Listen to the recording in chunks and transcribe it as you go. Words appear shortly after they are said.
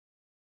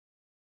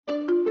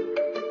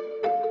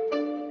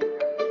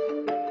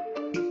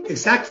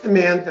exact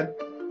demand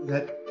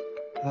that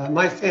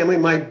my family,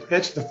 my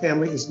branch of the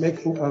family, is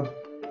making of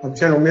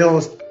General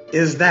Mills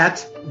is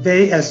that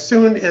they, as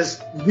soon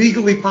as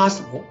legally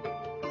possible,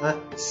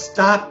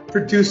 stop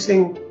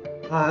producing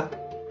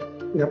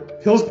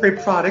Pillsbury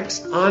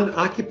products on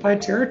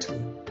occupied territory.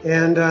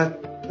 And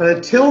but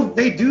until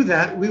they do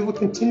that, we will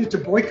continue to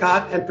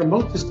boycott and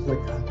promote this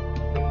boycott.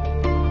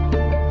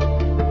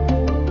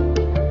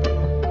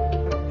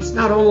 It's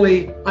not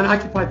only on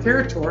occupied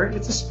territory,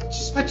 it's a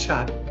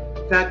sweatshop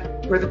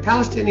where the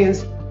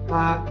Palestinians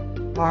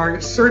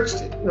are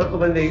searched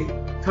when they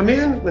come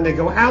in, when they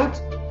go out.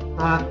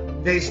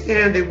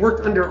 They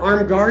work under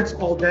armed guards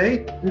all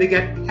day, and they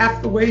get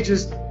half the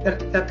wages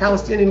that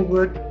Palestinian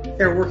would if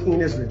they're working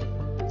in Israel.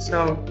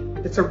 So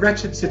it's a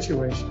wretched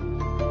situation.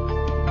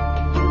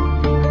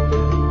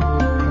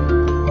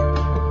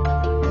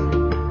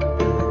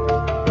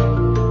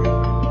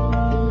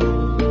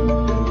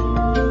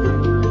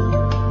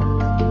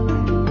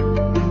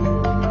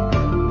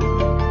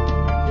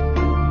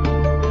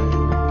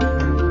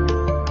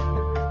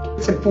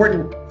 It's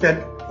important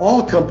that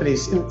all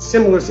companies in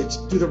similar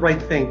situations do the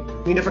right thing.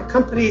 I mean, if a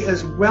company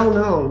as well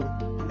known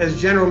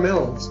as General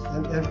Mills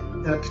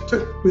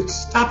would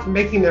stop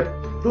making their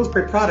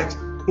Pillsbury products,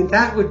 I mean,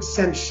 that would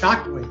send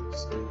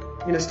shockwaves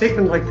in a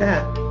statement like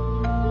that.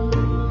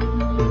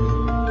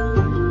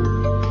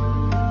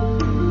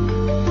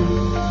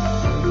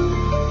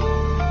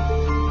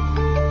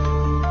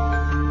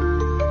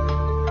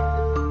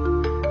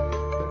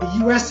 The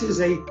U.S. is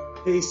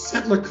a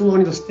settler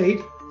colonial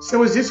state.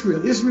 So is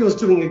Israel. Israel is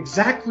doing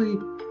exactly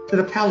to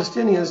the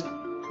Palestinians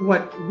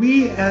what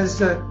we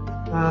as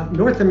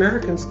North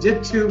Americans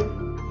did to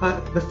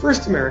the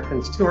first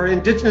Americans, to our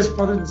indigenous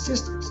brothers and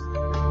sisters.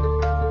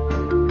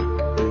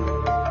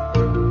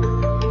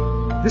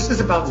 This is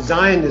about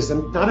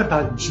Zionism, not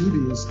about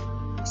Judaism.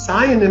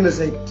 Zionism is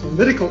a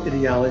political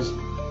ideology.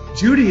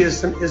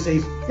 Judaism is a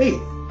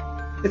faith.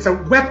 It's a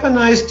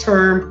weaponized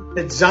term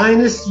that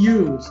Zionists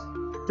use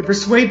to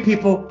persuade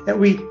people that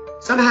we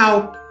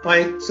somehow,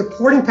 by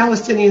supporting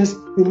Palestinians,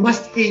 we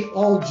must hate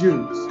all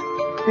Jews.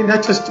 I mean,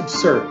 that's just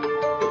absurd.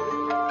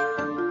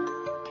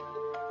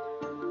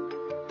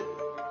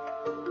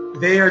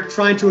 They are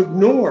trying to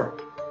ignore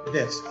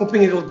this,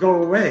 hoping it'll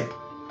go away.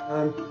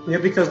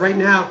 Because right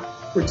now,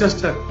 we're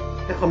just a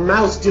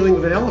mouse dealing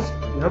with an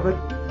elephant, but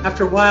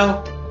after a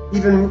while,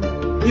 even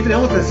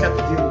elephants have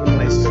to deal with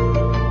mice.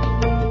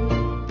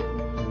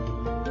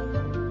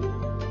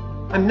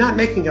 I'm not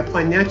making a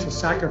financial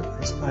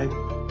sacrifice by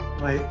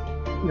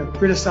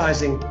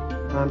criticizing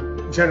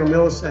General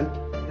Mills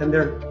and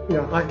their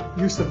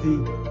use of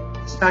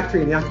this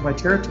factory in the occupied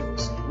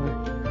territories.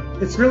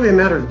 It's really a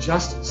matter of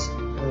justice,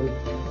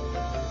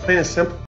 plain and simple.